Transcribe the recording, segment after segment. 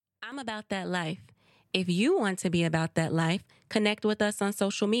I'm about that life. If you want to be about that life, connect with us on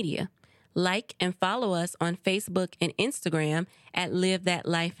social media. Like and follow us on Facebook and Instagram at Live That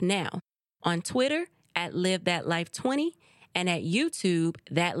Life Now, on Twitter at Live That Life 20, and at YouTube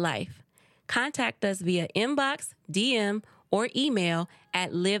That Life. Contact us via inbox, DM, or email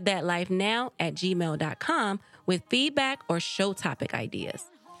at livethatlifenow@gmail.com with feedback or show topic ideas.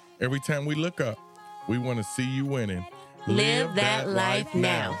 Every time we look up, we want to see you winning. Live that life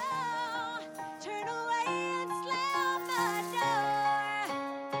now. Turn away and slam the door.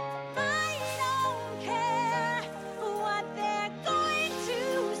 I don't care what they're going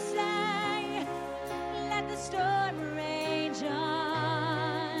to say. Let the storm rage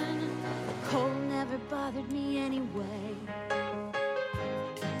on. The cold never bothered me anyway.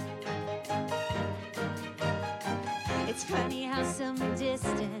 It's funny how some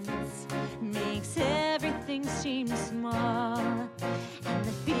distance makes everything seem small. And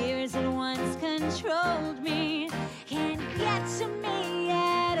the fears that once controlled me can't get to me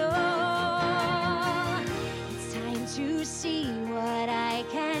at all. It's time to see what I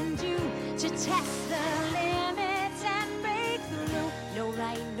can do to test the limits and break through. No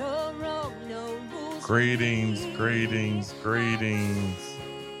right, no wrong, no rules. Greetings.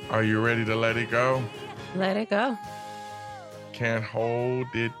 Are you ready to let it go? Let it go. Can't hold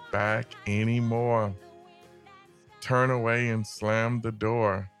it back anymore. Turn away and slam the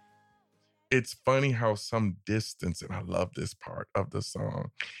door. It's funny how some distance, and I love this part of the song.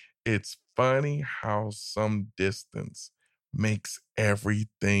 It's funny how some distance makes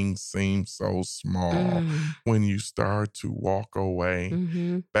everything seem so small. When you start to walk away,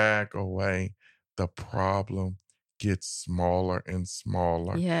 back away, the problem gets smaller and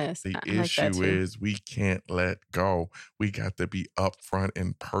smaller. Yes, The I like that issue too. is we can't let go. We got to be upfront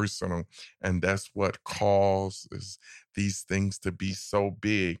and personal. And that's what causes these things to be so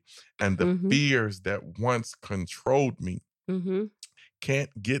big. And the fears that once controlled me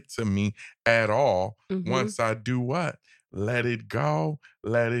can't get to me at all once I do what? Let it go.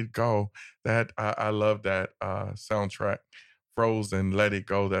 Let it go. That I love that soundtrack, Frozen, Let It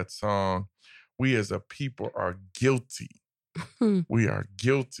Go, that song. We as a people are guilty. We are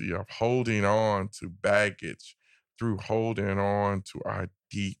guilty of holding on to baggage through holding on to our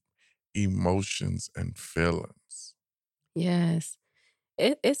deep emotions and feelings. Yes.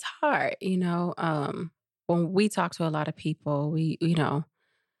 It's hard, when we talk to a lot of people,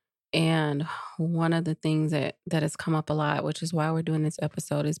 and one of the things that has come up a lot, which is why we're doing this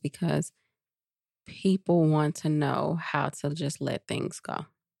episode, is because people want to know how to just let things go.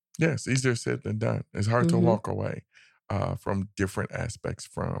 Yes, easier said than done. It's hard to walk away from different aspects,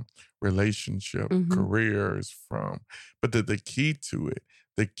 from relationship, careers, but the key to it,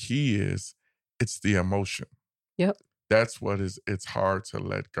 the key is it's the emotion. Yep. That's what it's hard to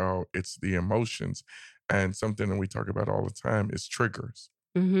let go. It's the emotions. And something that we talk about all the time is triggers.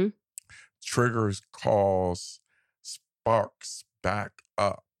 Triggers cause sparks back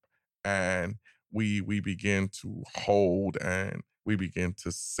up, and we begin to hold and we begin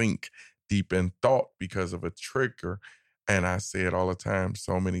to sink deep in thought because of a trigger. And I say it all the time,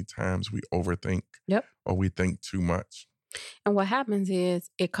 so many times we overthink or we think too much. And what happens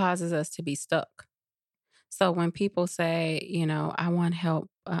is it causes us to be stuck. So when people say, I want help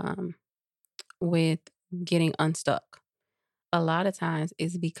with getting unstuck, a lot of times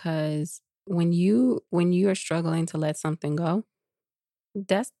it's because when you are struggling to let something go,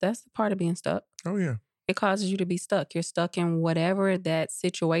 that's the part of being stuck. Oh, yeah. It causes you to be stuck. You're stuck in whatever that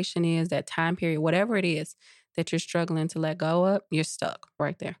situation is, that time period, whatever it is that you're struggling to let go of, you're stuck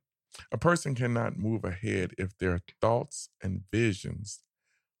right there. A person cannot move ahead if their thoughts and visions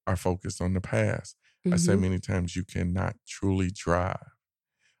are focused on the past. I say many times, you cannot truly drive,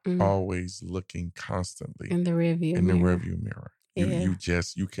 always looking constantly in the rearview mirror.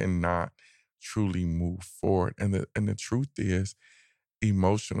 You cannot truly move forward. And the truth is,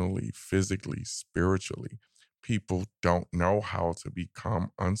 emotionally, physically, spiritually, people don't know how to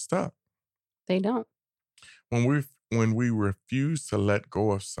become unstuck. They don't. When we refuse to let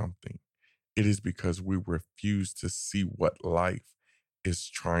go of something, it is because we refuse to see what life is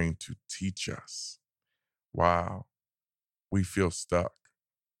trying to teach us. Wow. We feel stuck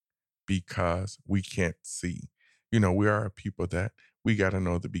because we can't see. We are people that we got to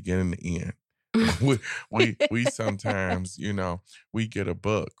know the beginning and the end. we sometimes, we get a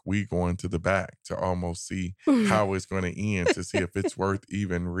book, we go into the back to almost see how it's going to end, to see if it's worth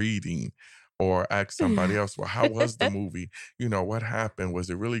even reading, or ask somebody else, well, how was the movie? What happened? Was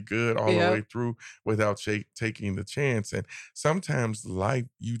it really good all the way through without taking the chance? And sometimes life,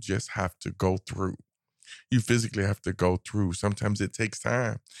 you just have to go through. You physically have to go through. Sometimes it takes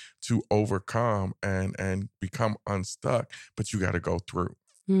time to overcome and become unstuck, but you got to go through.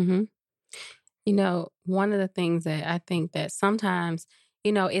 Mm-hmm. You know, one of the things that I think that sometimes,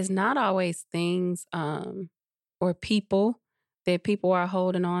 it's not always things or people that people are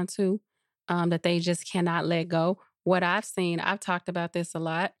holding on to that they just cannot let go. What I've seen, I've talked about this a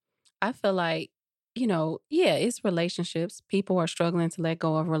lot. I feel like, yeah, it's relationships. People are struggling to let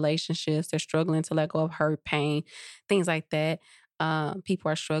go of relationships. They're struggling to let go of hurt, pain, things like that.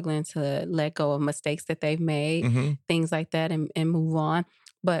 People are struggling to let go of mistakes that they've made, Mm-hmm. things like that, and move on.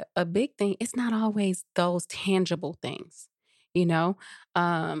 But a big thing, it's not always those tangible things, you know.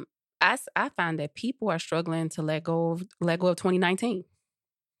 I find that people are struggling to let go of 2019.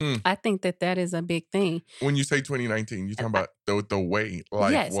 I think that is a big thing. When you say 2019, you're talking about the way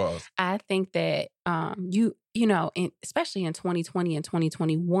life was. I think that especially in 2020 and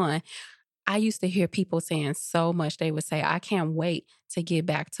 2021, I used to hear people saying so much. They would say, "I can't wait to get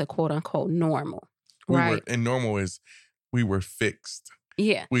back to quote unquote normal." Right? And normal is we were fixed.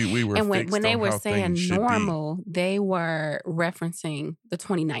 Yeah. We were and fixed when they on were how saying things should normal, they were referencing the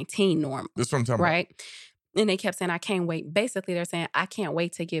 2019 normal. That's what I'm talking right? And they kept saying, I can't wait. Basically, they're saying, I can't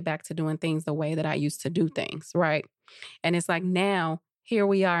wait to get back to doing things the way that I used to do things, right? And it's like now, here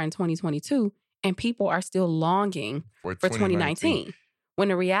we are in 2022, and people are still longing for 2019. When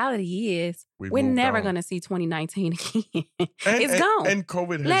the reality is, we're never going to see 2019 again. It's gone. And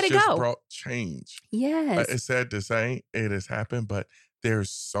COVID has just brought change. Yes. It's sad to say it has happened, but there's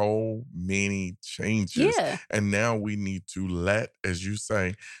so many changes. Yeah. And now we need to let, as you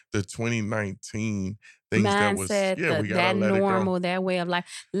say, the 2019 things mindset, we gotta that let normal, it go. that way of life,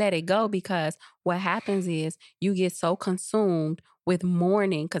 let it go, because what happens is you get so consumed with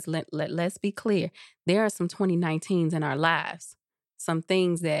mourning, because let's be clear, there are some 2019s in our lives. Some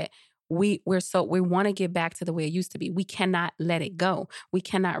things that we want to get back to the way it used to be. We cannot let it go. We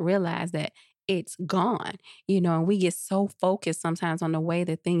cannot realize that it's gone, and we get so focused sometimes on the way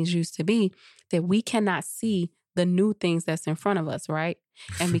that things used to be that we cannot see the new things that's in front of us, right?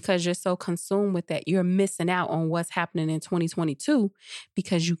 And because you're so consumed with that, you're missing out on what's happening in 2022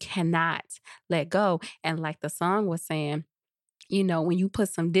 because you cannot let go. And like the song was saying, when you put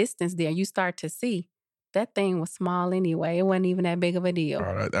some distance there, you start to see that thing was small anyway. It wasn't even that big of a deal.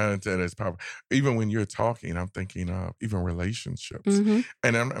 Oh, that is powerful. Even when you're talking, I'm thinking of even relationships. Mm-hmm.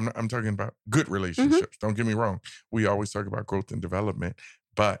 And I'm talking about good relationships. Don't get me wrong. We always talk about growth and development,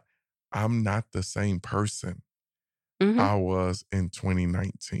 but I'm not the same person I was in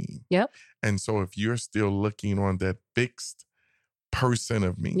 2019. Yep. And so if you're still looking on that fixed person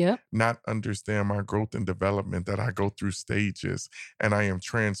of me, not understand my growth and development, that I go through stages and I am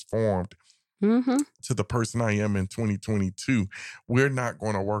transformed to the person I am in 2022, we're not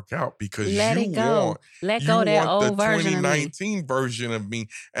going to work out because let you it go. Want that old the version 2019 version of me.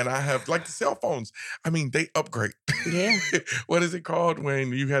 And I have, like the cell phones, I mean, they upgrade. Yeah. What is it called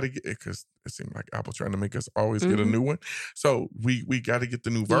when you had to get, because it seemed like Apple trying to make us always get a new one. So we got to get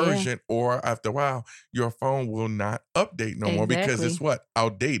the new version, or after a while, your phone will not update no more because it's what?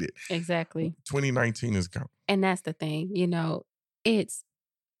 Outdated. Exactly. 2019 is gone. And that's the thing, it's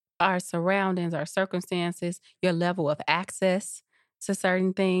our surroundings, our circumstances, your level of access to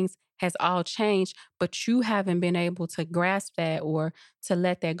certain things has all changed, but you haven't been able to grasp that or to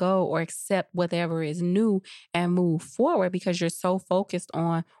let that go or accept whatever is new and move forward because you're so focused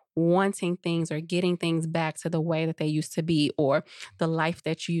on wanting things or getting things back to the way that they used to be, or the life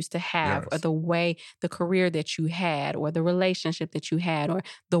that you used to have, or the career that you had, or the relationship that you had, or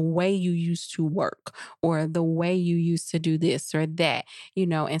the way you used to work, or the way you used to do this or that,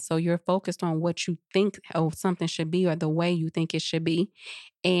 and so you're focused on what you think something should be or the way you think it should be,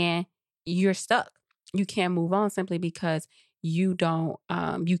 and you're stuck. You can't move on simply because you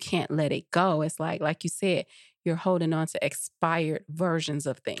can't let it go. It's like you said, you're holding on to expired versions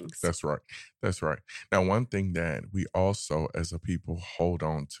of things. That's right. Now, one thing that we also as a people hold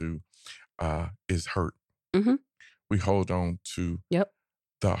on to is hurt. We hold on to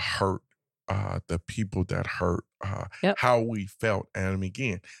the hurt, the people that hurt, how we felt. And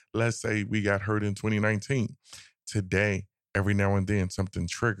again, let's say we got hurt in 2019. Today, every now and then something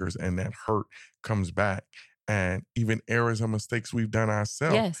triggers and that hurt comes back. And even errors and mistakes we've done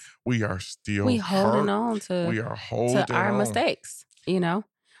ourselves, we are still holding on to. We are holding to our on. mistakes,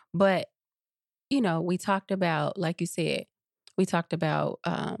 But, we talked about, like you said, we talked about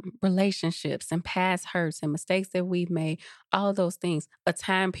relationships and past hurts and mistakes that we've made, all of those things, a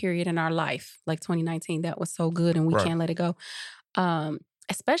time period in our life, like 2019, that was so good and we can't let it go.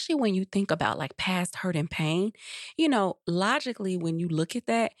 Especially when you think about like past hurt and pain, logically, when you look at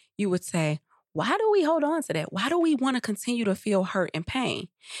that, you would say, why do we hold on to that? Why do we want to continue to feel hurt and pain?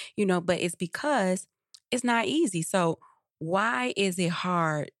 But it's because it's not easy. So why is it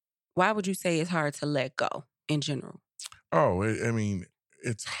hard? Why would you say it's hard to let go in general? Oh,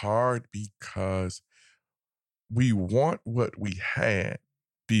 it's hard because we want what we had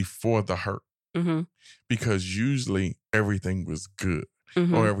before the hurt. Mm-hmm. Because usually everything was good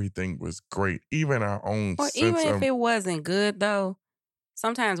or everything was great. Even our own or sense even of... if it wasn't good, though,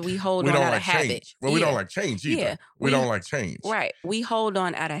 sometimes we hold on out of habit. Change. Well, we don't like change either. Yeah, we don't like change. Right. We hold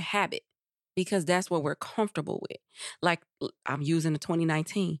on out of habit because that's what we're comfortable with. Like, I'm using the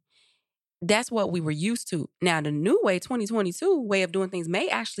 2019. That's what we were used to. Now, the new way, 2022 way of doing things may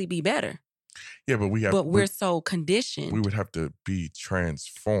actually be better. Yeah, but we're so conditioned. We would have to be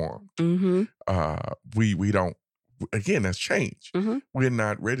transformed. Mm-hmm. We don't. Again, that's change. Mm-hmm. We're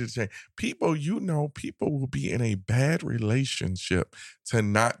not ready to change. People will be in a bad relationship to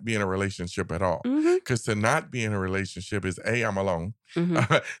not be in a relationship at all. Because to not be in a relationship is I'm alone.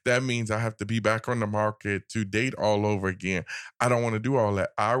 Mm-hmm. That means I have to be back on the market to date all over again. I don't want to do all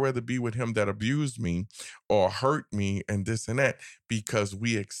that. I'd rather be with him that abused me or hurt me and this and that, because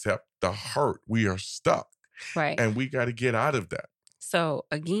we accept the hurt. We are stuck. Right. And we got to get out of that. So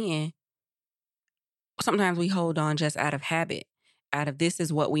again, sometimes we hold on just out of habit, out of this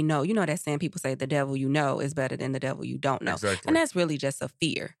is what we know. You know that saying, people say the devil you know is better than the devil you don't know. Exactly. And that's really just a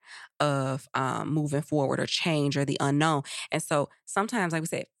fear of moving forward or change or the unknown. And so sometimes, like we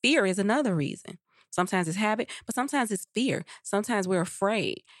said, fear is another reason. Sometimes it's habit, but sometimes it's fear. Sometimes we're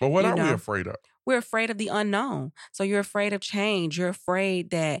afraid. But what are we afraid of? We're afraid of the unknown. So you're afraid of change. You're afraid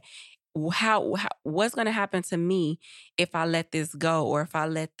that what's going to happen to me if I let this go or if I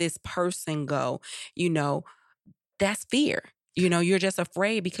let this person go. That's fear. You're just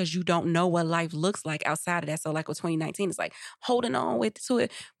afraid because you don't know what life looks like outside of that. So like with 2019, it's like holding on to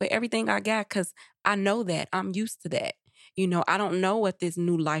it with everything I got because I know that. I'm used to that. I don't know what this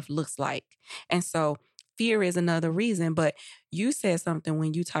new life looks like. And so fear is another reason. But you said something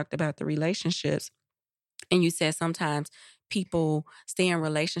when you talked about the relationships, and you said sometimes people stay in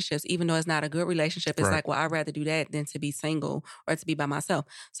relationships even though it's not a good relationship. It's like, well, I'd rather do that than to be single or to be by myself.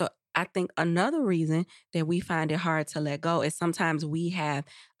 So I think another reason that we find it hard to let go is sometimes we have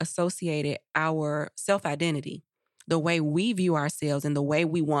associated our self-identity, the way we view ourselves and the way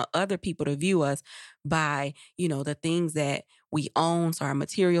we want other people to view us by, the things that we own, so our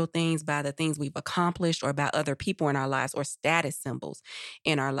material things, by the things we've accomplished or by other people in our lives or status symbols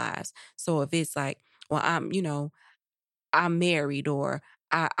in our lives. So if it's like, well, I'm married or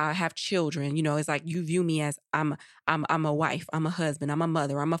I have children, it's like you view me as I'm a wife, I'm a husband, I'm a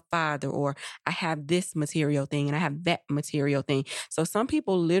mother, I'm a father, or I have this material thing and I have that material thing. So some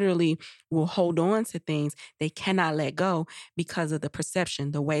people literally will hold on to things they cannot let go because of the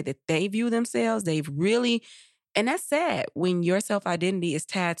perception, the way that they view themselves. And that's sad when your self-identity is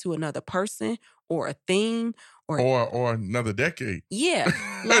tied to another person or a thing or another decade. Yeah.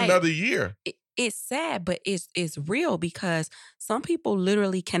 Another year. It's sad, but it's real because some people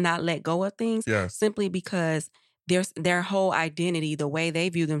literally cannot let go of things simply because their whole identity, the way they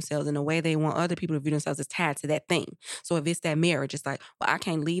view themselves and the way they want other people to view themselves is tied to that thing. So if it's that marriage, it's like, well, I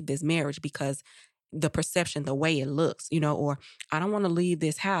can't leave this marriage because the perception, the way it looks, or I don't want to leave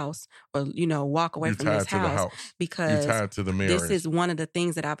this house or, walk away from this house because you're tied to the marriage. This is one of the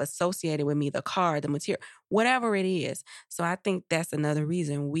things that I've associated with me, the car, the material, whatever it is. So I think that's another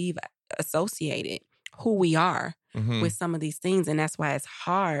reason we've associated who we are with some of these things. And that's why it's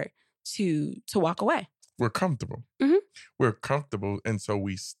hard to walk away. We're comfortable. Mm-hmm. We're comfortable. And so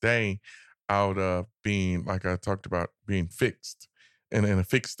we stay out of being, like I talked about, being fixed and in a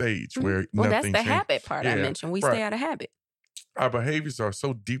fixed stage where nothing that's the habit part I mentioned. We stay out of habit. Our behaviors are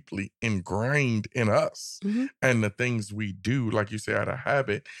so deeply ingrained in us and the things we do, like you say, out of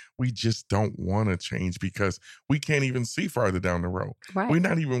habit, we just don't want to change because we can't even see farther down the road. Right. We're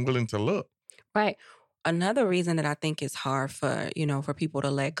not even willing to look. Right. Another reason that I think it's hard for people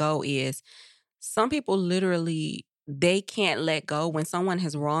to let go is some people literally, they can't let go. When someone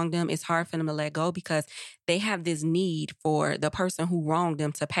has wronged them, it's hard for them to let go because they have this need for the person who wronged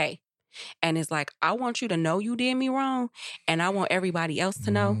them to pay. And it's like, I want you to know you did me wrong and I want everybody else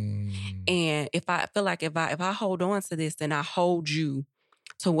to know. And if I feel like if I hold on to this, then I hold you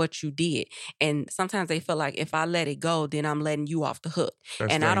to what you did. And sometimes they feel like if I let it go, then I'm letting you off the hook.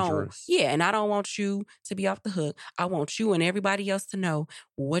 That's and dangerous. And I don't want you to be off the hook. I want you and everybody else to know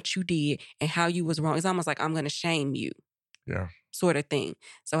what you did and how you was wrong. It's almost like I'm going to shame you. Yeah. Sort of thing.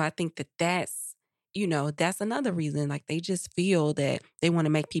 So I think that's another reason. Like they just feel that they want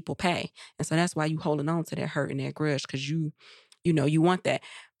to make people pay. And so that's why you holding on to that hurt and that grudge because you you want that.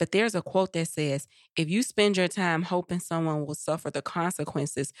 But there's a quote that says, if you spend your time hoping someone will suffer the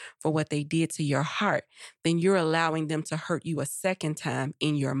consequences for what they did to your heart, then you're allowing them to hurt you a second time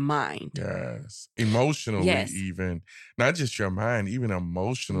in your mind. Yes. Emotionally, even. Not just your mind, even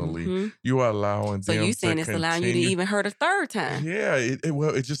emotionally, you are allowing them to you saying it's allowing you to even hurt a third time. Yeah.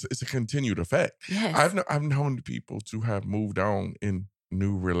 It's a continued effect. Yes. I've known people to have moved on in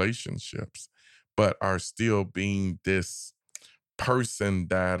new relationships, but are still being this person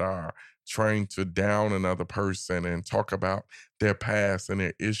that are trying to down another person and talk about their past and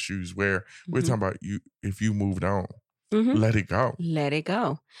their issues, where we're talking about you. If you moved on, let it go. Let it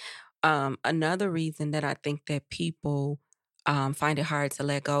go. Another reason that I think that people find it hard to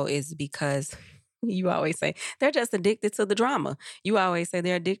let go is because you always say they're just addicted to the drama. You always say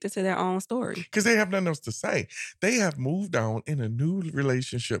they're addicted to their own story. Because they have nothing else to say. They have moved on in a new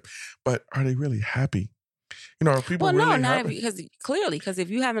relationship, but are they really happy? Are people really happy? Because if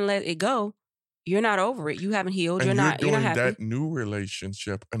you haven't let it go, you're not over it. You haven't healed. And you're not doing happy. that new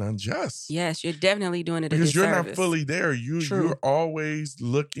relationship an unjust. Yes, you're definitely doing it because you're not fully there. You're always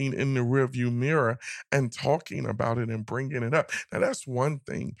looking in the rearview mirror and talking about it and bringing it up. Now, that's one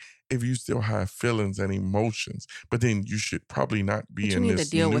thing if you still have feelings and emotions, but then you should probably not be in this. You need to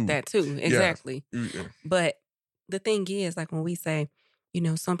deal with that too. Exactly. Yeah. But the thing is, like when we say,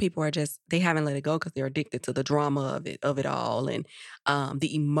 some people are they haven't let it go because they're addicted to the drama of it all and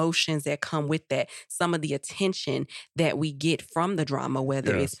the emotions that come with that. Some of the attention that we get from the drama,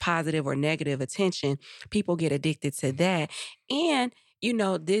 whether it's positive or negative attention, people get addicted to that. And,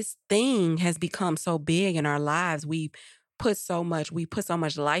 this thing has become so big in our lives. We put so much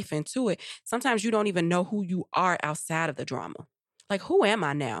life into it. Sometimes you don't even know who you are outside of the drama. Like, who am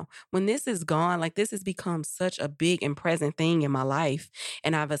I now? When this is gone, like this has become such a big and present thing in my life,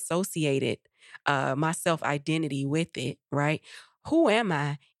 and I've associated my self-identity with it, right? Who am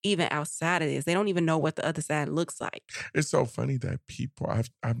I even outside of this? They don't even know what the other side looks like. It's so funny that people,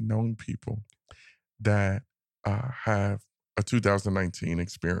 I've known people that have a 2019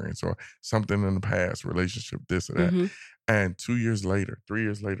 experience or something in the past, relationship, this or that, and 2 years later, 3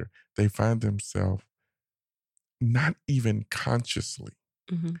 years later, they find themselves not even consciously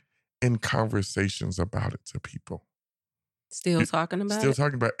in conversations about it to people. Still talking about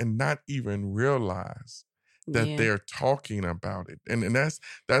it, and not even realize that they're talking about it. And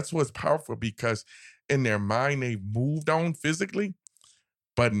that's what's powerful, because in their mind, they've moved on physically,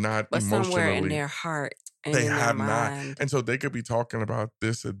 but not emotionally. Somewhere in their heart and they in have their not. mind. And so they could be talking about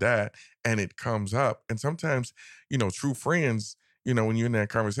this or that, and it comes up. And sometimes, true friends, when you're in that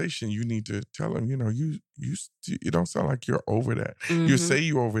conversation, you need to tell them, you don't sound like you're over that. You say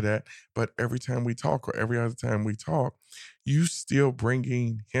you're over that, but every time we talk or every other time we talk, you still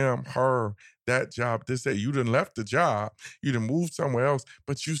bringing him, her, that job, this, that. You done left the job, you done moved somewhere else,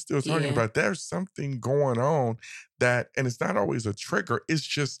 but you still talking about there's something going on that, and it's not always a trigger. It's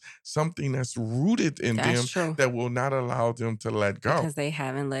just something that's rooted in them that will not allow them to let go. Because they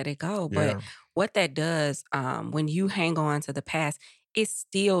haven't let it go. But what that does, when you hang on to the past, it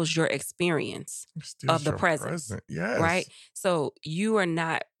steals your experience of the present. Yes. Right? So you are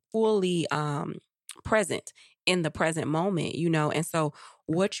not fully present in the present moment, and so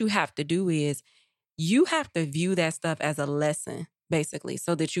what you have to do is you have to view that stuff as a lesson, basically,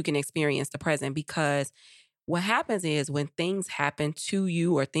 so that you can experience the present. Because what happens is when things happen to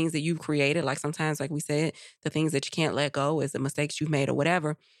you or things that you've created, like sometimes, like we said, the things that you can't let go is the mistakes you've made or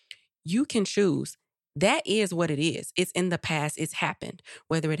whatever, you can choose. That is what it is. It's in the past. It's happened.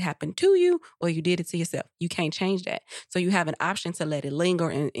 Whether it happened to you or you did it to yourself, you can't change that. So you have an option to let it linger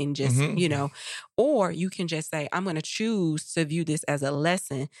and just, or you can just say, I'm going to choose to view this as a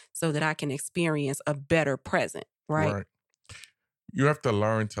lesson so that I can experience a better present, right? You have to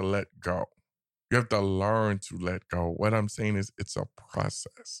learn to let go. You have to learn to let go. What I'm saying is it's a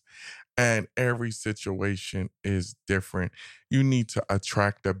process. And every situation is different. You need to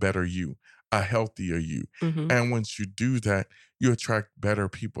attract a better you, a healthier you. And once you do that, you attract better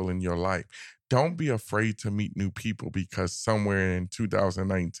people in your life. Don't be afraid to meet new people because somewhere in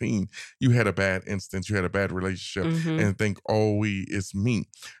 2019, you had a bad instance, you had a bad relationship and think, it's me.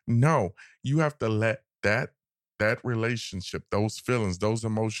 No, you have to let that relationship, those feelings, those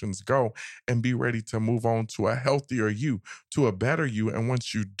emotions go and be ready to move on to a healthier you, to a better you. And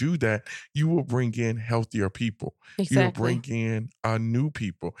once you do that, you will bring in healthier people. Exactly. You'll bring in new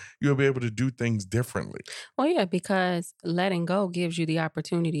people. You'll be able to do things differently. Well, yeah, because letting go gives you the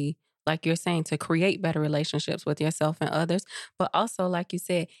opportunity, like you're saying, to create better relationships with yourself and others. But also, like you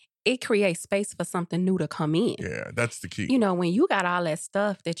said, it creates space for something new to come in. Yeah, that's the key. You know, when you got all that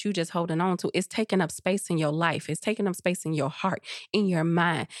stuff that you just holding on to, it's taking up space in your life. It's taking up space in your heart, in your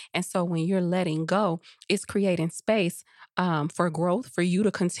mind. And so when you're letting go, it's creating space for growth, for you to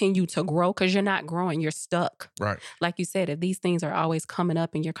continue to grow, because you're not growing, you're stuck. Right. Like you said, if these things are always coming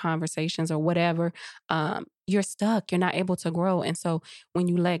up in your conversations or whatever, you're stuck. You're not able to grow. And so when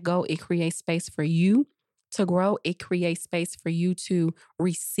you let go, it creates space for you to grow. It creates space for you to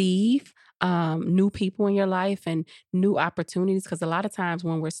receive new people in your life and new opportunities. Because a lot of times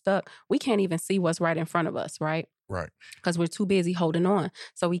when we're stuck, we can't even see what's right in front of us, right? Right. Because we're too busy holding on.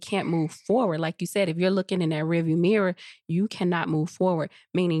 So we can't move forward. Like you said, if you're looking in that rearview mirror, you cannot move forward,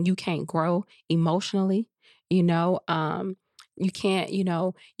 meaning you can't grow emotionally, you know. You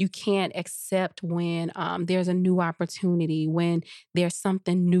can't accept when there's a new opportunity, when there's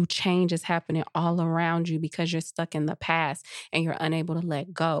something new, change is happening all around you because you're stuck in the past and you're unable to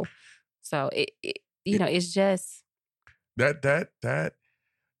let go. So it's just that,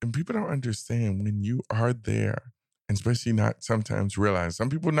 and people don't understand when you are there, and especially not sometimes realize. Some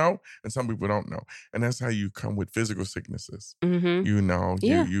people know and some people don't know, and that's how you come with physical sicknesses. Mm-hmm. You know,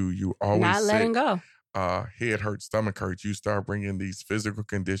 yeah. you always not letting sick. go. Head hurts, stomach hurts, you start bringing these physical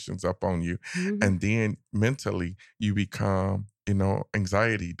conditions up on you. Mm-hmm. And then mentally you become,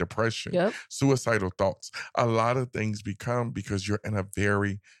 anxiety, depression, suicidal thoughts. A lot of things become because you're in a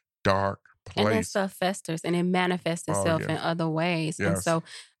very dark place. And that stuff festers and it manifests itself in other ways. Yes. And so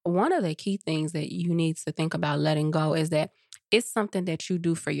one of the key things that you need to think about letting go is that it's something that you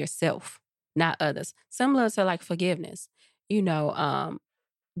do for yourself, not others. Similar to like forgiveness,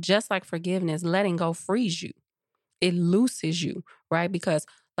 just like forgiveness, letting go frees you. It looses you, right? Because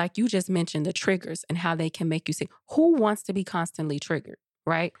like you just mentioned, the triggers and how they can make you sick. Who wants to be constantly triggered,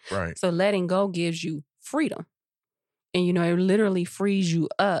 right? Right. So letting go gives you freedom. And, it literally frees you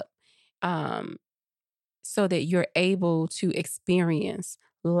up so that you're able to experience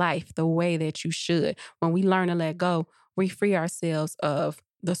life the way that you should. When we learn to let go, we free ourselves of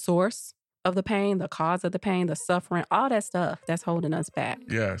the source of the pain, the cause of the pain, the suffering, all that stuff that's holding us back.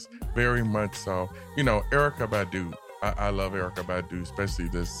 Yes, very much so. Erykah Badu, I love Erykah Badu, especially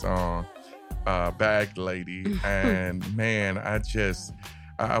this song, Bag Lady. And man,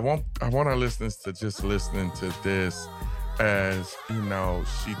 I want our listeners to just listening to this as,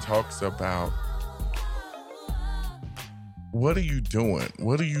 she talks about, what are you doing?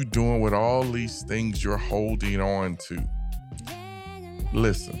 What are you doing with all these things you're holding on to?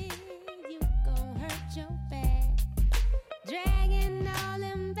 Listen.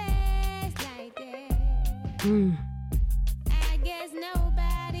 I guess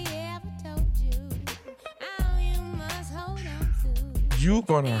nobody ever told you how you must hold on to. You're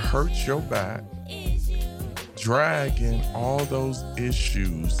gonna hurt your back, dragging all those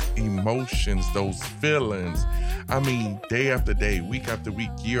issues, emotions, those feelings. I mean, day after day, week after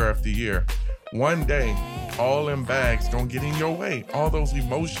week, year after year. One day, all them bags gonna get in your way. All those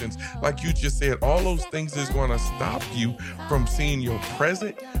emotions, like you just said, all those things is gonna stop you from seeing your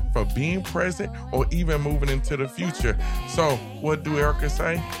present, from being present, or even moving into the future. So what do Erykah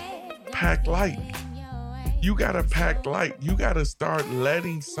say? Pack light. You gotta pack light. You gotta start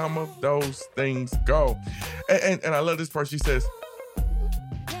letting some of those things go. And I love this part. She says,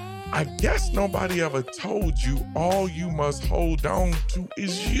 I guess nobody ever told you all you must hold on to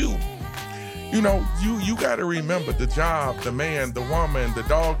is you. You got to remember the job, the man, the woman, the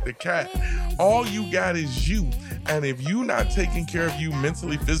dog, the cat. All you got is you. And if you not taking care of you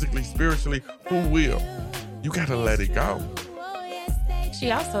mentally, physically, spiritually, who will? You got to let it go.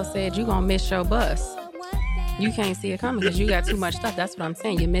 She also said you're going to miss your bus. You can't see it coming because you got too much stuff. That's what I'm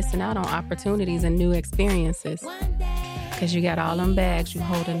saying. You're missing out on opportunities and new experiences because you got all them bags you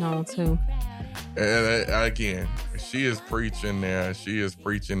holding on to. And again, she is preaching there.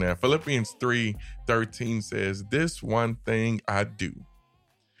 Philippians 3:13 says, this one thing I do,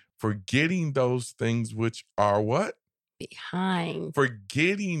 forgetting those things which are what? Behind.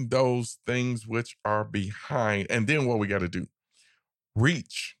 Forgetting those things which are behind. And then what we got to do?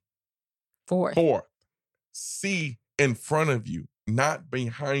 Reach forth. See in front of you, not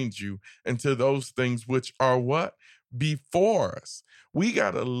behind you, into those things which are what? Before us. We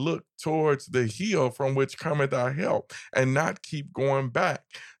got to look towards the hill from which cometh our help and not keep going back.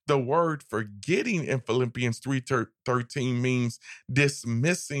 The word forgetting in Philippians 3:13 means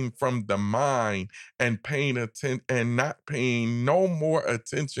dismissing from the mind and paying attention and not paying no more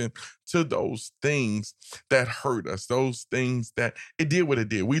attention to those things that hurt us, those things that it did what it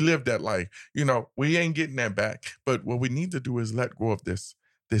did. We lived that life. We ain't getting that back. But what we need to do is let go of this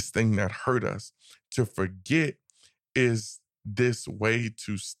thing that hurt us. To forget is this way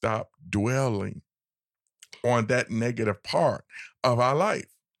to stop dwelling on that negative part of our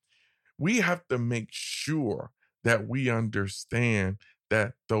life. We have to make sure that we understand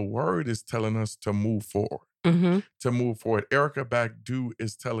that the word is telling us to move forward. To move forward. Erykah Badu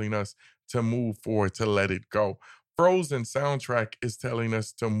is telling us to move forward, to let it go. Frozen soundtrack is telling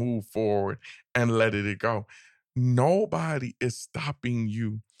us to move forward and let it go. Nobody is stopping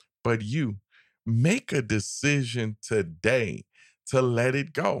you but you. Make a decision today to let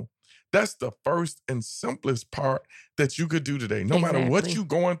it go. That's the first and simplest part that you could do today. No matter what you're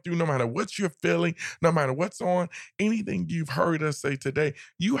going through, no matter what you're feeling, no matter what's on, anything you've heard us say today,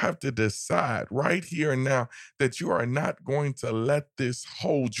 you have to decide right here and now that you are not going to let this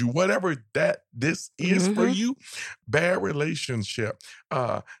hold you. Whatever this is for you, bad relationship,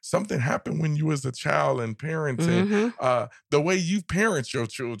 something happened when you was a child and parenting, the way you parent your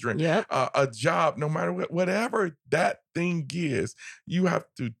children, a job, no matter whatever that thing is, you have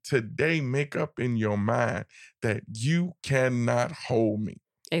to today make up in your mind that you cannot hold me.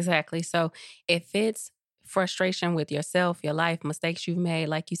 Exactly. So if it's frustration with yourself, your life, mistakes you've made,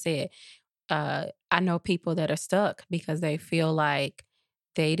 like you said, I know people that are stuck because they feel like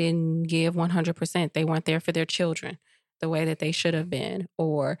they didn't give 100%. They weren't there for their children the way that they should have been.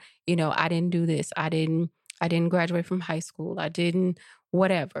 Or, I didn't do this. I didn't graduate from high school. I didn't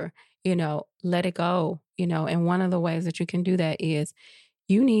whatever, let it go, and one of the ways that you can do that is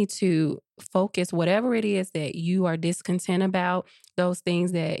you need to focus whatever it is that you are discontent about, those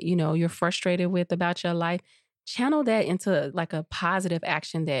things that, you're frustrated with about your life, channel that into like a positive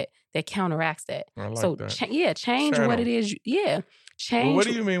action that counteracts that. I like so that. Change what it is. Change. Well, what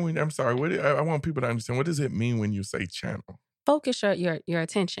do you mean when, I'm sorry, I want people to understand, what does it mean when you say channel? Focus your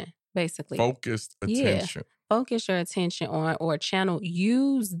attention, basically. Focused attention. Focus your attention on, or channel,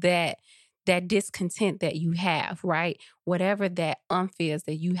 use that discontent that you have, right? Whatever that is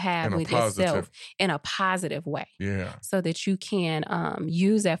that you have with yourself in a positive way. Yeah. So that you can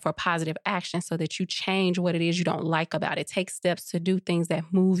use that for positive action, so that you change what it is you don't like about it. Take steps to do things that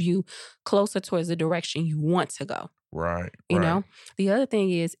move you closer towards the direction you want to go. Right. You know? The other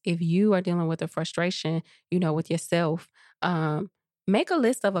thing is, if you are dealing with a frustration, with yourself, make a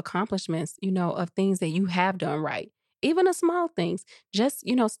list of accomplishments, of things that you have done right. Even the small things, just,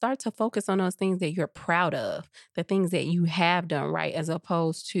 start to focus on those things that you're proud of, the things that you have done right, as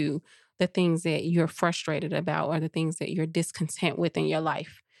opposed to the things that you're frustrated about or the things that you're discontent with in your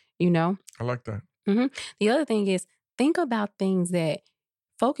life, I like that. The other thing is, think about things that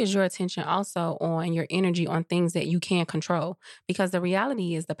focus your attention also on your energy on things that you can't control, because the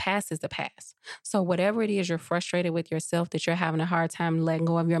reality is the past is the past. So whatever it is you're frustrated with yourself, that you're having a hard time letting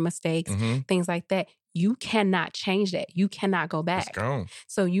go of your mistakes, things like that, you cannot change that. You cannot go back. It's gone.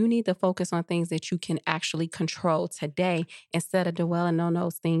 So you need to focus on things that you can actually control today, instead of dwelling on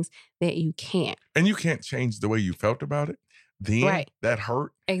those things that you can't. And you can't change the way you felt about it then. That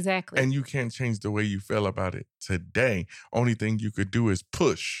hurt. Exactly. And you can't change the way you feel about it today. Only thing you could do is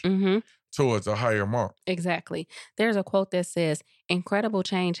push towards a higher mark. Exactly. There's a quote that says, incredible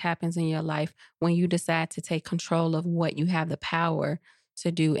change happens in your life when you decide to take control of what you have the power to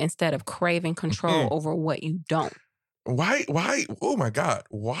do, instead of craving control over what you don't. Why? Oh my God.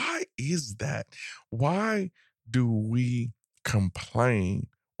 Why is that? Why do we complain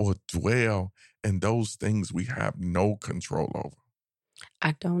or dwell in those things we have no control over?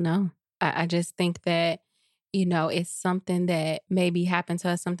 I don't know. I just think that, it's something that maybe happened to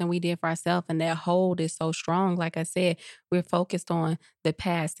us, something we did for ourselves, and that hold is so strong. Like I said, we're focused on the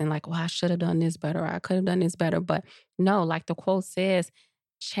past and like, well, I should have done this better, or I could have done this better. But no, like the quote says,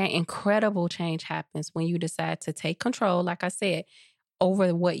 incredible change happens when you decide to take control, like I said,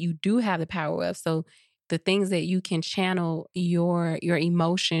 over what you do have the power of. So the things that you can channel your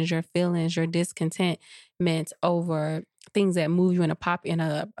emotions, your feelings, your discontentment over things that move you in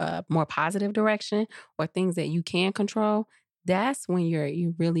a more positive direction, or things that you can control, that's when you're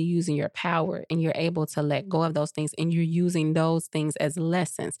really using your power, and you're able to let go of those things, and you're using those things as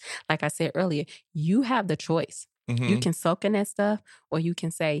lessons. Like I said earlier, you have the choice. You can soak in that stuff, or you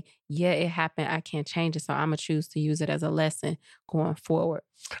can say, yeah, it happened. I can't change it. So I'm going to choose to use it as a lesson going forward.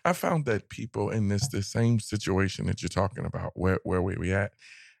 I found that people in the same situation that you're talking about, where we at,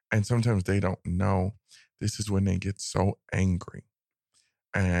 and sometimes they don't know, this is when they get so angry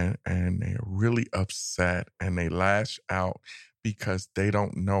and they're really upset, and they lash out because they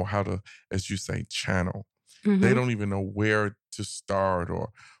don't know how to, as you say, channel. They don't even know where to start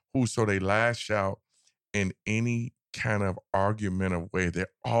or who. So they lash out in any kind of argumentative way. They're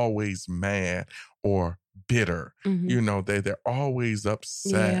always mad or bitter. They're always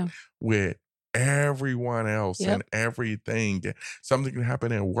upset with everyone else and everything. Something can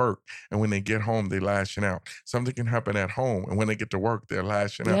happen at work, and when they get home, they're lashing out. Something can happen at home, and when they get to work, they're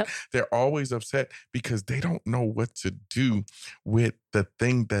lashing out. They're always upset because they don't know what to do with the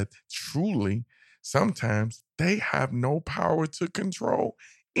thing that truly sometimes they have no power to control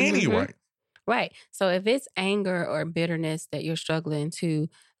anyway. Right. So if it's anger or bitterness that you're struggling to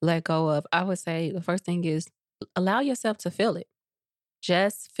let go of, I would say the first thing is allow yourself to feel it.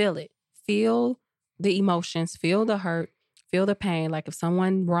 Just feel it. Feel the emotions, feel the hurt, feel the pain. Like if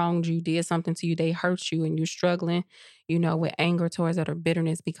someone wronged you, did something to you, they hurt you and you're struggling, with anger towards it or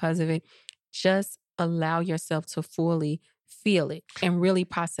bitterness because of it, just allow yourself to fully feel it and really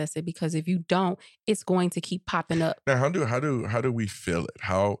process it, because if you don't, it's going to keep popping up. Now, how do we feel it?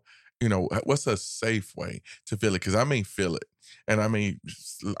 How, what's a safe way to feel it? Because I may feel it. And I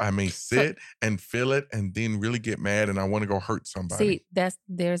may sit and feel it and then really get mad and I want to go hurt somebody. See,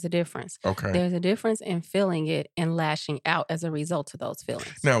 there's a difference. Okay. There's a difference in feeling it and lashing out as a result of those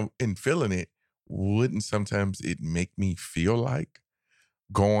feelings. Now, in feeling it, wouldn't sometimes it make me feel like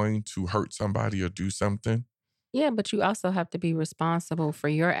going to hurt somebody or do something? Yeah, but you also have to be responsible for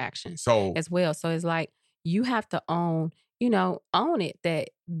your actions as well. So it's like you have to own it that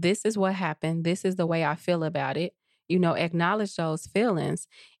this is what happened. This is the way I feel about it. Acknowledge those feelings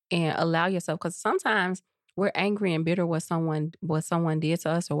and allow yourself, because sometimes we're angry and bitter what someone did to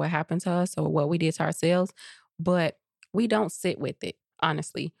us or what happened to us or what we did to ourselves, but we don't sit with it,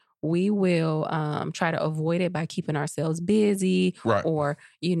 honestly. We will try to avoid it by keeping ourselves busy or,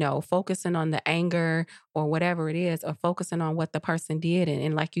 focusing on the anger or whatever it is, or focusing on what the person did.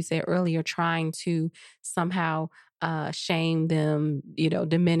 And like you said earlier, trying to somehow shame them,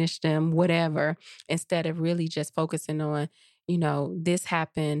 diminish them, whatever, instead of really just focusing on, this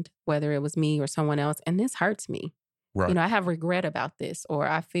happened, whether it was me or someone else, and this hurts me. Right. I have regret about this, or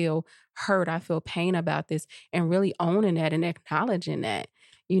I feel hurt, I feel pain about this, and really owning that and acknowledging that,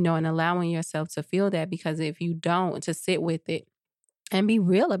 and allowing yourself to feel that, because if you don't, to sit with it and be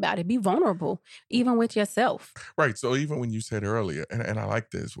real about it, be vulnerable, even with yourself. Right. So even when you said earlier, and I like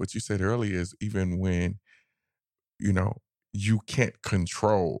this, what you said earlier is even when you can't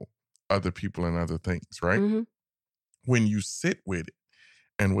control other people and other things, right? Mm-hmm. When you sit with it,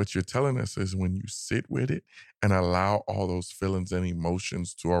 and what you're telling us is when you sit with it and allow all those feelings and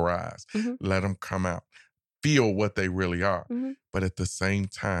emotions to arise, let them come out, feel what they really are, but at the same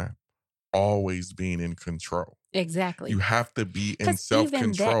time, always being in control. Exactly. You have to be in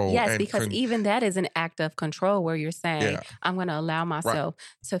self-control. Because even that is an act of control where you're saying, I'm going to allow myself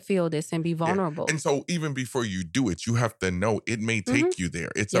to feel this and be vulnerable. And so even before you do it, you have to know it may take you there.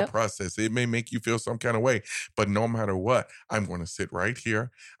 It's a process. It may make you feel some kind of way. But no matter what, I'm going to sit right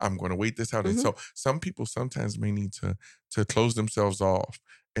here. I'm going to wait this out. And so some people sometimes may need to close themselves off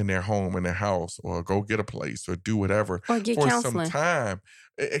in their home, in their house, or go get a place or do whatever or get for counseling. some time.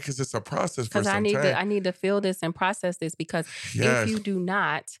 Because it's a process for some time. Because I need to feel this and process this, because if you do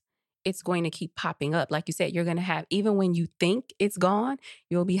not, it's going to keep popping up. Like you said, you're going to have, even when you think it's gone,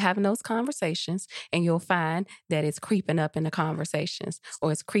 you'll be having those conversations and you'll find that it's creeping up in the conversations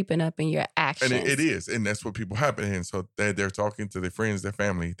or it's creeping up in your actions. And it is. And that's what people happen. And so they're talking to their friends, their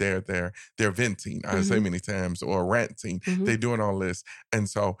family, they're venting, I say many times, or ranting. They're doing all this. And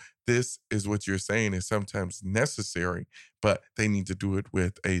so this is what you're saying is sometimes necessary, but they need to do it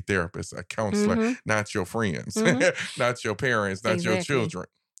with a therapist, a counselor, not your friends, not your parents, not your children.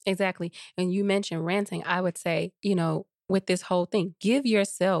 Exactly. And you mentioned ranting. I would say, with this whole thing, give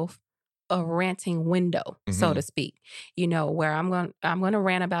yourself a ranting window, so to speak, where I'm going to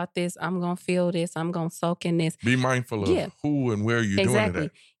rant about this. I'm going to feel this. I'm going to soak in this. Be mindful of who and where you're doing it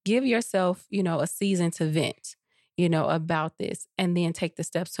at. Give yourself, a season to vent, about this, and then take the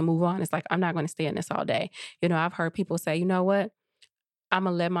steps to move on. It's like, I'm not going to stay in this all day. I've heard people say, you know what? I'm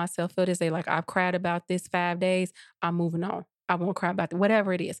going to let myself feel this. They like, I've cried about this 5 days. I'm moving on. I won't cry about it.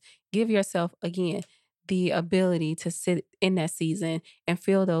 Whatever it is. Give yourself, again, the ability to sit in that season and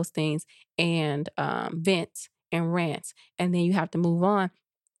feel those things and vent and rant. And then you have to move on.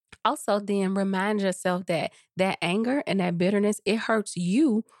 Also, then remind yourself that anger and that bitterness, it hurts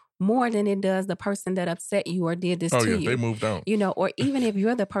you more than it does the person that upset you or did this to you. They moved on. Or even if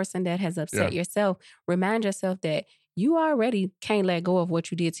you're the person that has upset yourself, remind yourself that you already can't let go of what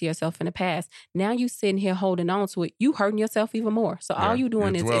you did to yourself in the past. Now you sitting here holding on to it. You hurting yourself even more. So all you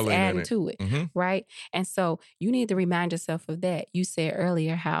doing is adding to it, right? And so you need to remind yourself of that. You said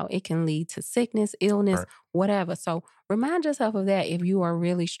earlier how it can lead to sickness, illness, whatever. So remind yourself of that if you are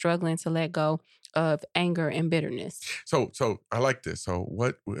really struggling to let go of anger and bitterness. So I like this. So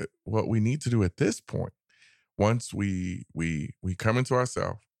what we need to do at this point, once we come into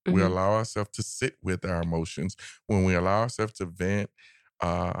ourselves, We allow ourselves to sit with our emotions. When we allow ourselves to vent,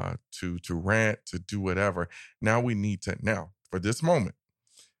 to rant, to do whatever, now for this moment,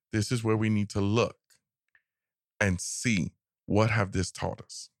 this is where we need to look and see, what have this taught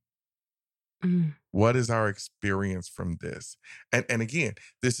us? What is our experience from this? And again,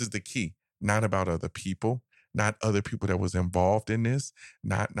 this is the key, not about other people, not other people that was involved in this,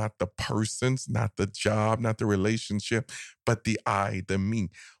 not the persons, not the job, not the relationship, but the I, the me.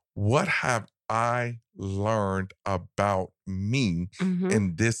 What have I learned about me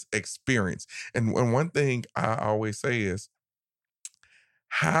in this experience? And one thing I always say is,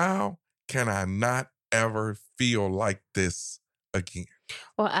 how can I not ever feel like this again?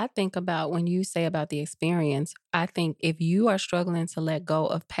 Well, I think about when you say about the experience, I think if you are struggling to let go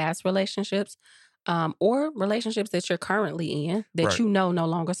of past relationships, or relationships that you're currently in that you know no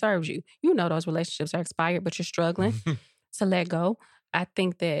longer serves you. You know those relationships are expired, but you're struggling to let go. I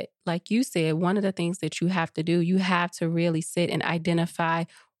think that, like you said, one of the things that you have to do, you have to really sit and identify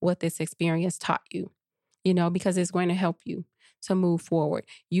what this experience taught you, because it's going to help you to move forward.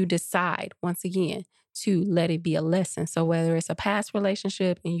 You decide, once again, to let it be a lesson. So whether it's a past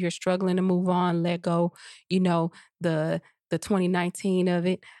relationship and you're struggling to move on, let go, the 2019 of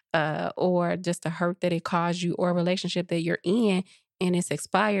it, or just the hurt that it caused you, or a relationship that you're in and it's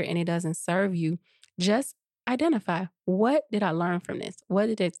expired and it doesn't serve you, just identify, what did I learn from this?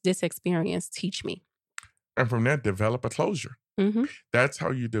 What did this experience teach me? And from that, develop a closure. That's how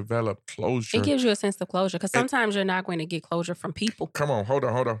you develop closure. It gives you a sense of closure, because sometimes you're not going to get closure from people. Come on, hold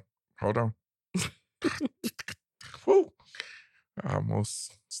on. Woo. I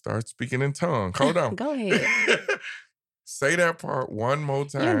almost start speaking in tongues. Hold on. Go ahead. Say that part one more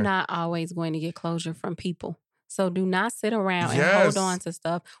time. You're not always going to get closure from people. So do not sit around and hold on to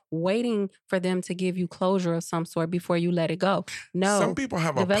stuff, waiting for them to give you closure of some sort before you let it go. No. Some people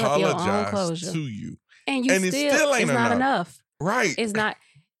have apologized to you. And it still ain't not enough. Right. It's not.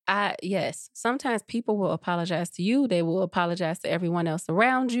 Yes. Sometimes people will apologize to you. They will apologize to everyone else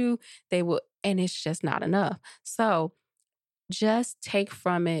around you. And it's just not enough. So just take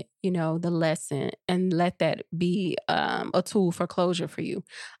from it, the lesson, and let that be a tool for closure for you.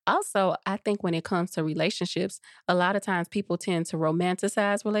 Also, I think when it comes to relationships, a lot of times people tend to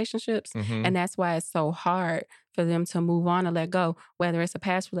romanticize relationships. And that's why it's so hard for them to move on and let go, whether it's a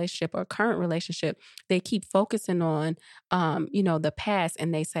past relationship or a current relationship. They keep focusing on, the past,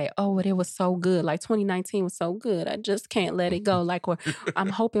 and they say, oh, well, it was so good. Like 2019 was so good. I just can't let it go. Like, I'm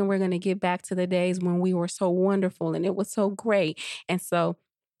hoping we're going to get back to the days when we were so wonderful and it was so great. And so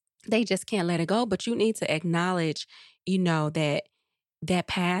they just can't let it go. But you need to acknowledge, that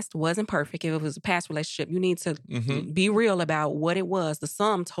past wasn't perfect. If it was a past relationship, you need to be real about what it was, the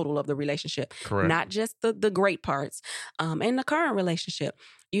sum total of the relationship. Correct. Not just the great parts. And the current relationship,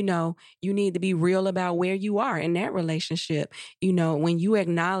 you need to be real about where you are in that relationship. When you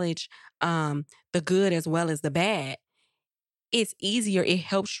acknowledge the good as well as the bad, it's easier. It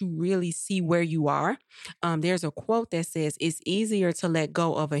helps you really see where you are. There's a quote that says, it's easier to let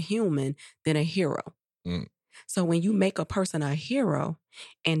go of a human than a hero. So when you make a person a hero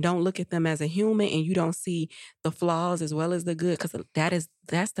and don't look at them as a human, and you don't see the flaws as well as the good, because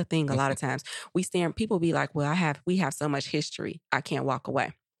that's the thing. A lot of times people be like, well, we have so much history, I can't walk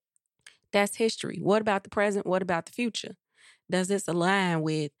away. That's history. What about the present? What about the future? Does this align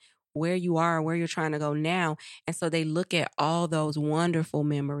with where you are, where you're trying to go now? And so they look at all those wonderful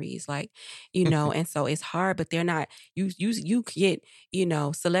memories, and so it's hard, but they're not, you get,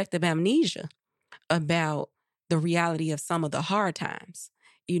 selective amnesia about the reality of some of the hard times,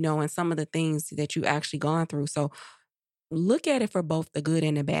 and some of the things that you actually gone through. So look at it for both the good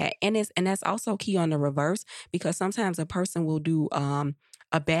and the bad. And that's also key on the reverse, because sometimes a person will do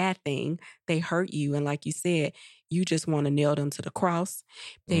a bad thing. They hurt you. And like you said, you just want to nail them to the cross.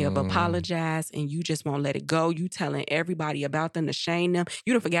 They have apologized and you just won't let it go. You telling everybody about them to shame them.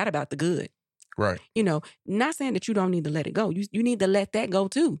 You don't forget about the good. Right. Not saying that you don't need to let it go. You need to let that go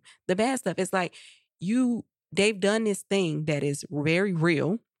too. The bad stuff. It's like they've done this thing that is very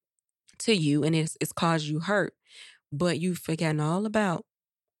real to you, and it's caused you hurt, but you've forgotten all about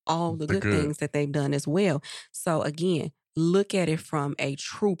all the good things that they've done as well. So again, look at it from a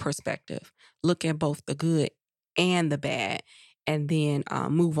true perspective. Look at both the good and the bad, and then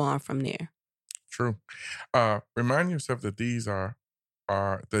move on from there. True. Remind yourself that these are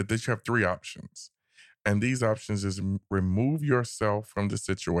that you have three options. And these options is remove yourself from the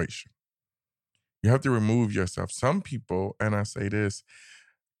situation. You have to remove yourself. Some people, and I say this,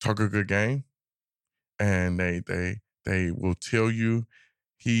 talk a good game, and they will tell you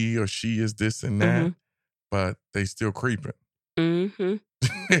he or she is this and that, but they still creeping.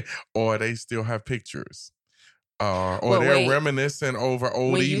 or they still have pictures. Or they're reminiscing over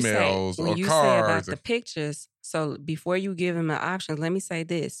old emails or cards. When you say about the pictures, so before you give them the options, let me say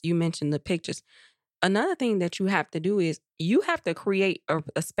this. You mentioned the pictures. Another thing that you have to do is you have to create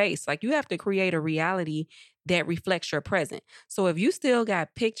a space. Like you have to create a reality that reflects your present. So if you still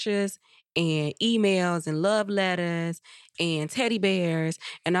got pictures and emails and love letters and teddy bears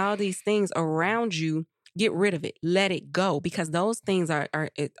and all these things around you, get rid of it. Let it go, because those things are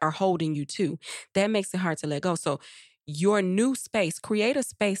holding you too. That makes it hard to let go. So your new space, create a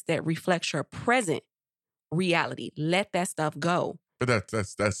space that reflects your present reality. Let that stuff go. But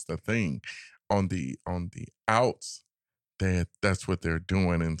that's the thing. On the outs, that's what they're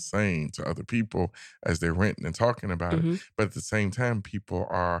doing and saying to other people as they're renting and talking about it. But at the same time, people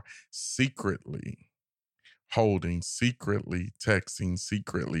are secretly holding, secretly texting,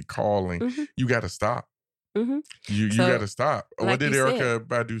 secretly calling. You got to stop. You got to stop. Like what did Erykah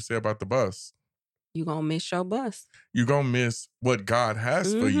Badu say about the bus? You're going to miss your bus. You're going to miss what God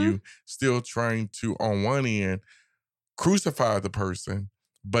has for you, still trying to, on one end, crucify the person,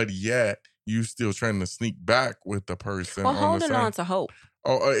 but yet you still trying to sneak back with the person. Or holding on to hope.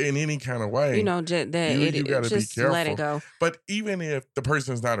 Oh, in any kind of way. You know, you got to be careful. Let it go. But even if the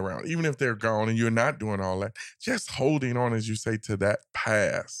person's not around, even if they're gone and you're not doing all that, just holding on, as you say, to that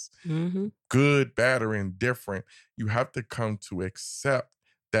past, good, bad, or indifferent, you have to come to accept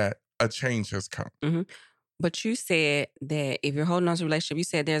that a change has come. But you said that if you're holding on to a relationship, you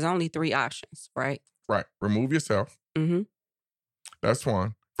said there's only 3 options, right? Right. Remove yourself. That's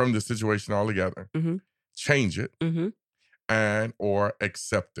one. From the situation altogether. Change it. And or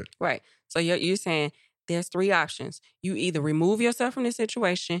accept it. Right. So you're saying there's 3 options. You either remove yourself from the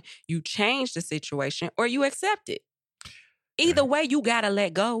situation, you change the situation, or you accept it. Either way, you got to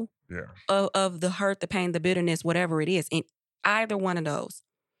let go of the hurt, the pain, the bitterness, whatever it is, in either one of those.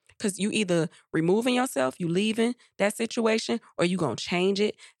 Because you either removing yourself, you leaving that situation, or you going to change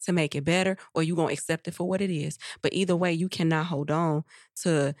it to make it better, or you going to accept it for what it is. But either way, you cannot hold on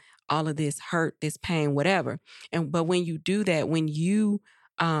to all of this hurt, this pain, whatever. But when you do that, when you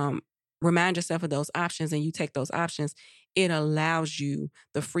remind yourself of those options and you take those options, it allows you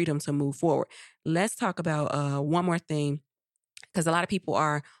the freedom to move forward. Let's talk about one more thing, because a lot of people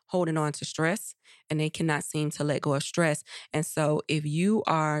are holding on to stress and they cannot seem to let go of stress. And so if you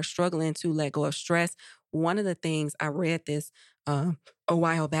are struggling to let go of stress, one of the things, I read this a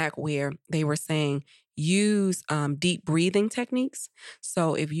while back where they were saying, use deep breathing techniques.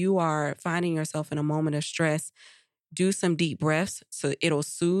 So if you are finding yourself in a moment of stress, do some deep breaths so it'll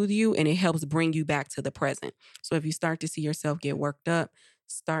soothe you and it helps bring you back to the present. So if you start to see yourself get worked up,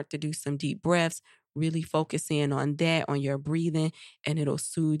 start to do some deep breaths, really focus in on that, on your breathing, and it'll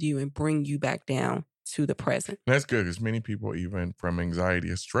soothe you and bring you back down to the present. That's good, because many people, even from anxiety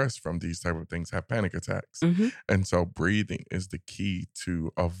or stress from these type of things, have panic attacks. And so breathing is the key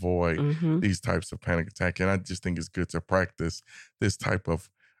to avoid these types of panic attack. And I just think it's good to practice this type of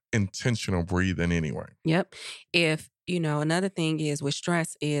intentional breathing anyway. Yep. If, another thing is with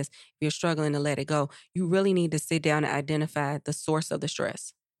stress is if you're struggling to let it go, you really need to sit down and identify the source of the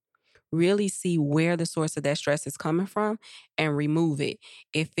stress. Really see where the source of that stress is coming from and remove it.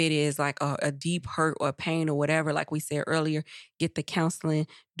 If it is like a deep hurt or pain or whatever, like we said earlier, get the counseling,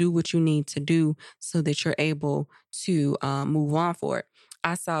 do what you need to do so that you're able to move on for it.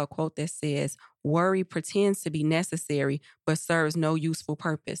 I saw a quote that says, worry pretends to be necessary, but serves no useful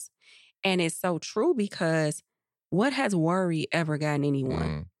purpose. And it's so true, because what has worry ever gotten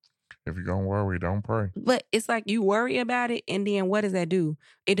anyone? If you're going to worry, don't pray. But it's like you worry about it, and then what does that do?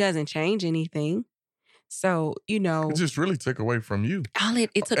 It doesn't change anything. So, it just really took away from you.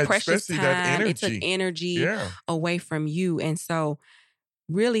 It took precious time. That energy. It took energy away from you. And so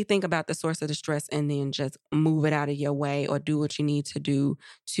really think about the source of the stress and then just move it out of your way or do what you need to do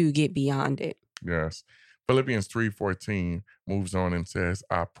to get beyond it. Yes. Philippians 3:14 moves on and says,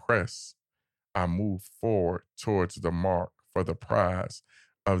 I move forward towards the mark for the prize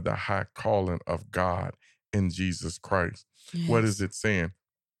of the high calling of God in Jesus Christ. Yes. What is it saying?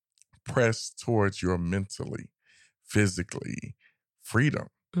 Press towards your mentally, physically freedom.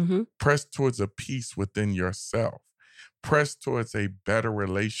 Press towards a peace within yourself. Press towards a better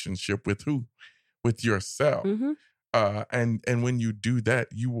relationship with who? With yourself. And when you do that,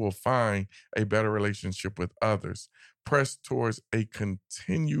 you will find a better relationship with others. Press towards a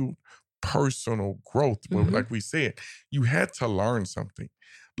continued personal growth. Like we said, you had to learn something.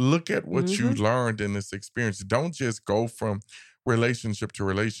 Look at what you learned in this experience. Don't just go from relationship to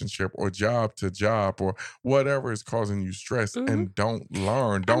relationship or job to job or whatever is causing you stress and don't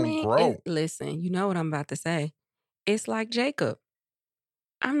learn, don't grow. Listen, you know what I'm about to say. it's like Jacob.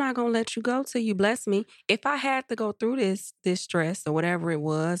 I'm not going to let you go till you bless me. If I had to go through this stress or whatever it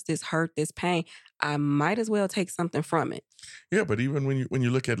was, this hurt, this pain, I might as well take something from it. Yeah, but even when you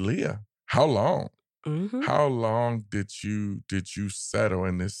look at Leah, how long? Mm-hmm. How long did you settle?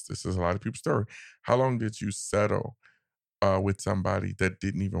 And this is a lot of people's story. How long did you settle with somebody that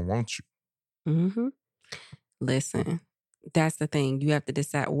didn't even want you? Mm-hmm. Listen, that's the thing. You have to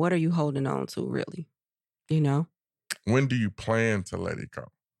decide, what are you holding on to, really? You know? When do you plan to let it go?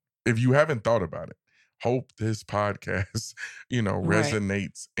 If you haven't thought about it, hope this podcast,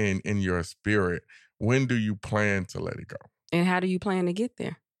 resonates in your spirit. When do you plan to let it go? And how do you plan to get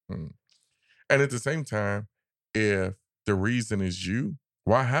there? And at the same time, if the reason is you,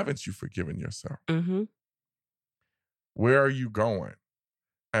 why haven't you forgiven yourself? Mm-hmm. Where are you going?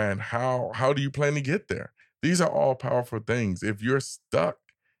 And how do you plan to get there? These are all powerful things. If you're stuck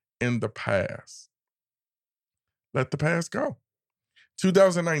in the past, let the past go.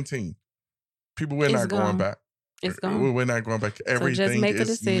 2019, people, we're not going back. It's gone. We're not going back. Everything so just make a is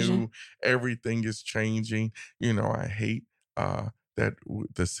decision. new. Everything is changing. I hate that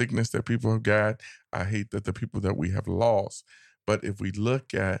the sickness that people have got. I hate that the people that we have lost. But if we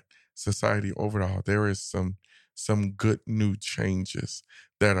look at society overall, there is some good new changes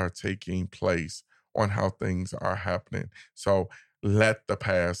that are taking place on how things are happening. So let the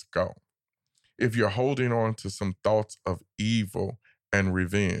past go. If you're holding on to some thoughts of evil and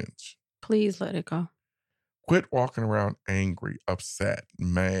revenge, please let it go. Quit walking around angry, upset,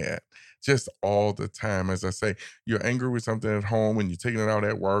 mad, just all the time. As I say, you're angry with something at home and you're taking it out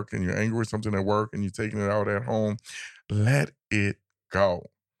at work, and you're angry with something at work and you're taking it out at home. Let it go.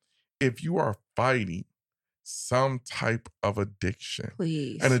 If you are fighting some type of addiction,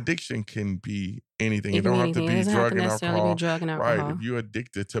 please. An addiction can be anything. It don't have to be drug and alcohol. Right. If you're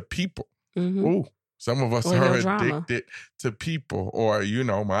addicted to people, some of us are addicted to people, or,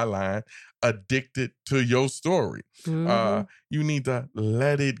 my line, addicted to your story. You need to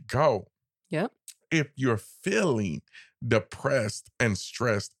let it go. Yep. If you're feeling depressed and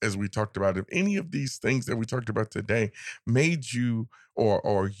stressed, as we talked about, if any of these things that we talked about today made you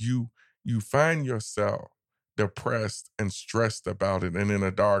or you find yourself depressed and stressed about it and in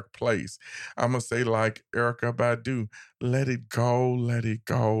a dark place, I'm going to say, like Erykah Badu, let it go, let it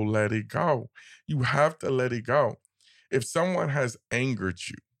go, let it go. You have to let it go. If someone has angered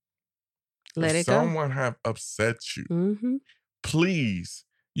you, let it go. If someone have upset you, please,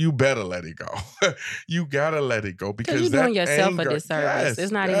 you better let it go. You got to let it go, because you're doing yourself a disservice.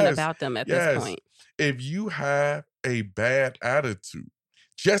 It's not even about them at this point. If you have a bad attitude,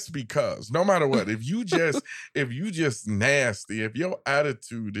 just because, no matter what, if you just nasty, if your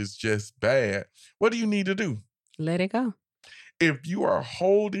attitude is just bad, what do you need to do? Let it go. If you are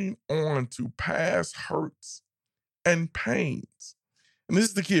holding on to past hurts and pains, and this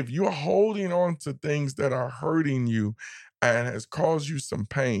is the key, if you are holding on to things that are hurting you and has caused you some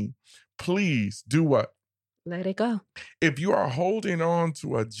pain, please do what? Let it go. If you are holding on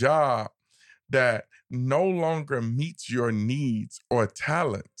to a job that no longer meets your needs or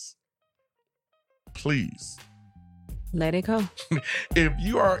talents, please let it go. If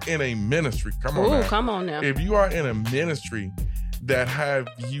you are in a ministry, come on now. If you are in a ministry that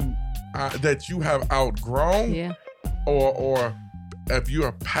you have outgrown, or if you're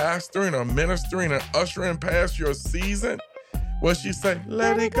a pastoring or ministering and ushering past your season, what she say?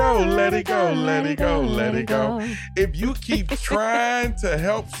 Let it go, let it go, let it go, let it go. If you keep trying to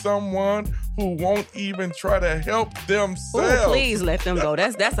help someone who won't even try to help themselves, please let them go.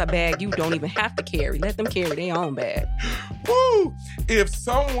 That's a bag you don't even have to carry. Let them carry their own bag. Woo! If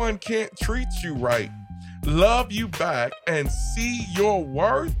someone can't treat you right, love you back, and see your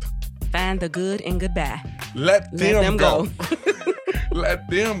worth, find the good and goodbye. Let them go. Let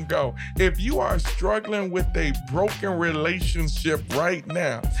them go. If you are struggling with a broken relationship right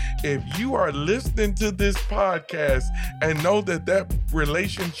now, if you are listening to this podcast and know that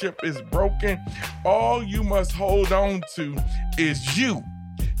relationship is broken, all you must hold on to is you.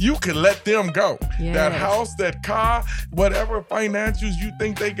 You can let them go. Yes. That house, that car, whatever financials you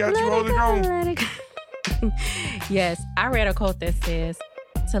think they got you holding on. Let it go. Yes, I read a quote that says,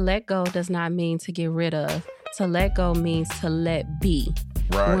 to let go does not mean to get rid of. To let go means to let be.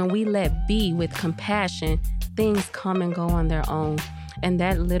 Right. When we let be with compassion, things come and go on their own. And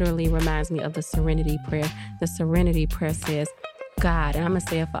that literally reminds me of the Serenity Prayer. The Serenity Prayer says, God, and I'm going to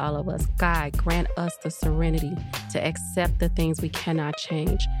say it for all of us, God, grant us the serenity to accept the things we cannot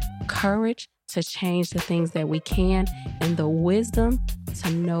change, courage to change the things that we can, and the wisdom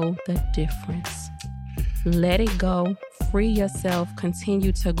to know the difference. Let it go, free yourself,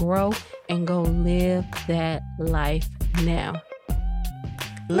 continue to grow, and go live that life now.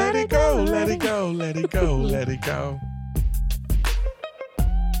 Let it go, let it go, let it go, let it go.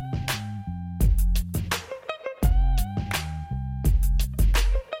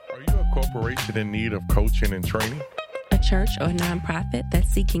 Are you a corporation in need of coaching and training? A church or nonprofit that's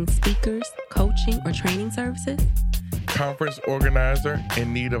seeking speakers, coaching, or training services? Conference organizer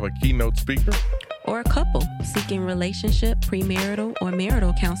in need of a keynote speaker? Or a couple seeking relationship, premarital, or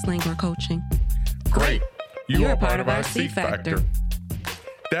marital counseling or coaching? Great. You are part of our C Factor.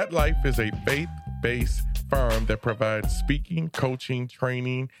 That Life is a faith-based firm that provides speaking, coaching,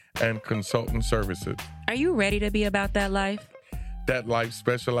 training, and consultant services. Are you ready to be about that life? That Life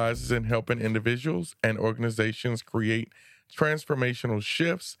specializes in helping individuals and organizations create transformational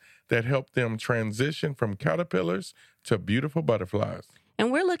shifts that help them transition from caterpillars to beautiful butterflies. And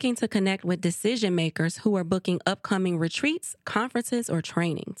we're looking to connect with decision makers who are booking upcoming retreats, conferences, or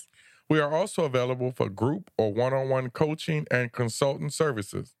trainings. We are also available for group or one-on-one coaching and consultant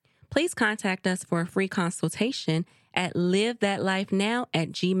services. Please contact us for a free consultation at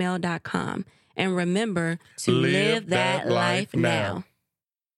livethatlifenow@gmail.com. And remember to live that life now.